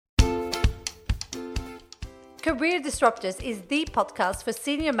Career Disruptors is the podcast for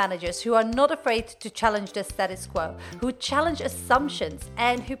senior managers who are not afraid to challenge the status quo, who challenge assumptions,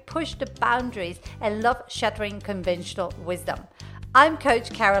 and who push the boundaries and love shattering conventional wisdom. I'm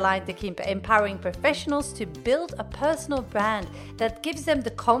Coach Caroline de Kiemper, empowering professionals to build a personal brand that gives them the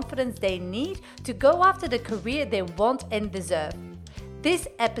confidence they need to go after the career they want and deserve. This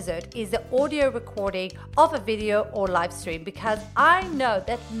episode is the audio recording of a video or live stream because I know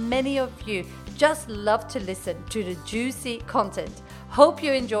that many of you just love to listen to the juicy content. Hope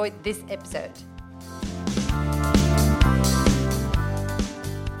you enjoyed this episode.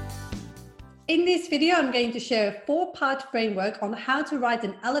 In this video, I'm going to share a 4-part framework on how to write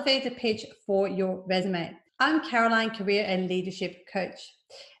an elevator pitch for your resume. I'm Caroline, career and leadership coach.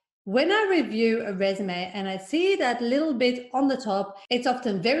 When I review a resume and I see that little bit on the top, it's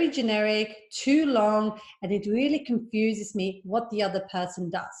often very generic, too long, and it really confuses me what the other person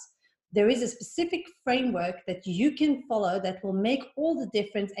does. There is a specific framework that you can follow that will make all the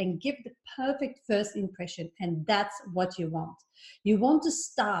difference and give the perfect first impression, and that's what you want. You want to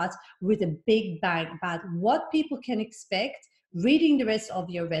start with a big bang about what people can expect reading the rest of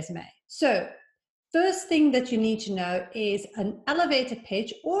your resume. So, first thing that you need to know is an elevator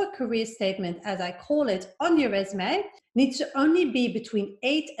pitch or a career statement, as I call it, on your resume needs to only be between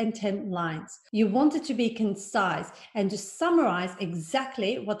 8 and 10 lines. You want it to be concise and to summarize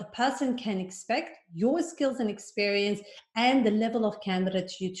exactly what the person can expect, your skills and experience, and the level of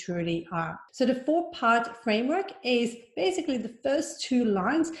candidate you truly are. So the 4-part framework is basically the first 2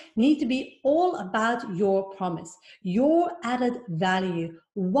 lines need to be all about your promise, your added value.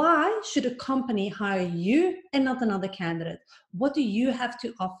 Why should a company hire you and not another candidate? What do you have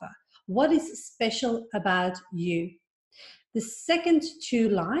to offer? What is special about you? The second 2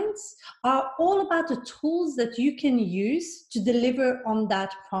 lines are all about the tools that you can use to deliver on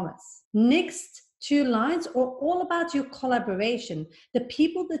that promise. Next 2 lines are all about your collaboration, the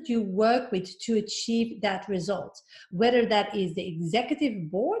people that you work with to achieve that result, whether that is the executive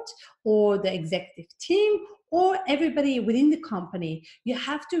board or the executive team or everybody within the company. You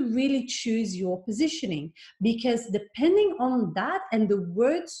have to really choose your positioning, because depending on that and the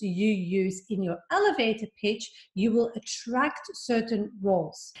words you use in your elevator pitch, you will attract certain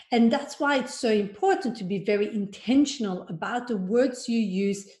roles. And that's why it's so important to be very intentional about the words you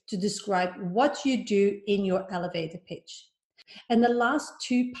use to describe what you do in your elevator pitch. And the last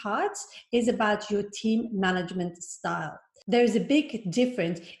 2 parts is about your team management style. There is a big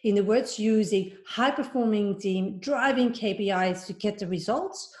difference in the words using high-performing team, driving KPIs to get the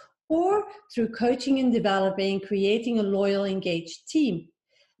results, or through coaching and developing, creating a loyal, engaged team.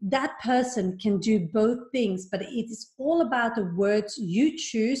 That person can do both things, but it is all about the words you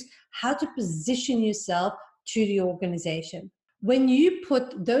choose, how to position yourself to the organization. When you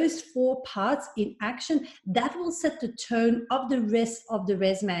put those 4 parts in action, that will set the tone of the rest of the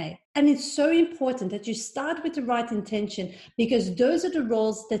resume. And it's so important that you start with the right intention, because those are the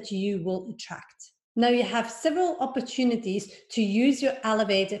roles that you will attract. Now you have several opportunities to use your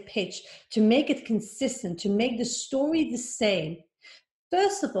elevator pitch to make it consistent, to make the story the same.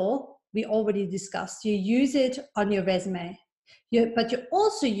 First of all, we already discussed, you use it on your resume, but you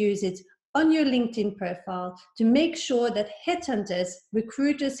also use it on your LinkedIn profile to make sure that headhunters,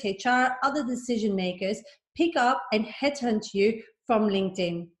 recruiters, HR, other decision makers pick up and headhunt you from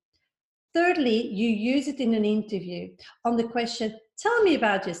LinkedIn. Thirdly, you use it in an interview. On the question, tell me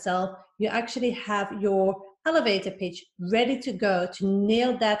about yourself, you actually have your elevator pitch ready to go to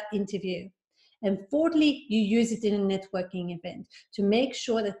nail that interview. And fourthly, you use it in a networking event to make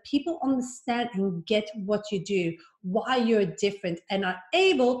sure that people understand and get what you do, why you're different, and are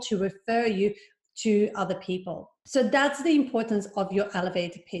able to refer you to other people. So that's the importance of your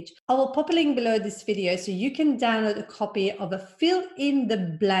elevator pitch. I will pop a link below this video so you can download a copy of a fill in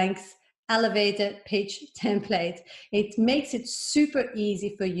the blanks elevator pitch template. It makes it super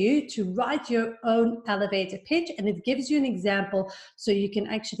easy for you to write your own elevator pitch, and it gives you an example so you can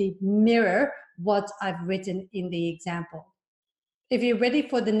actually mirror what I've written in the example. If you're ready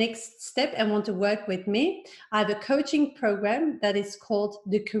for the next step and want to work with me, I have a coaching program that is called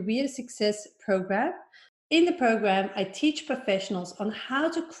the Career Success Program. In the program, I teach professionals on how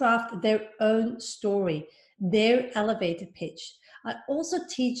to craft their own story, their elevator pitch. I also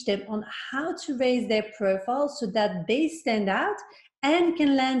teach them on how to raise their profile so that they stand out and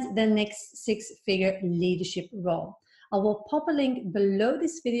can land their next 6-figure leadership role. I will pop a link below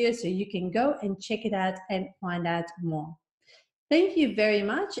this video so you can go and check it out and find out more. Thank you very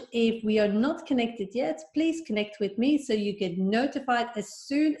much. If we are not connected yet, please connect with me so you get notified as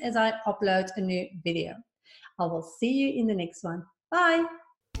soon as I upload a new video. I will see you in the next one. Bye.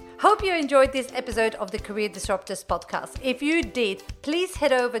 Hope you enjoyed this episode of the Career Disruptors podcast. If you did, please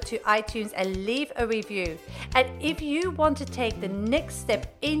head over to iTunes and leave a review. And if you want to take the next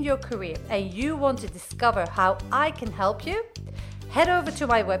step in your career and you want to discover how I can help you, head over to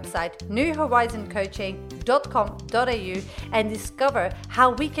my website, newhorizoncoaching.com.au, and discover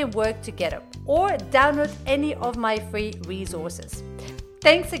how we can work together, or download any of my free resources.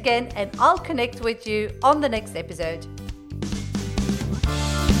 Thanks again, and I'll connect with you on the next episode.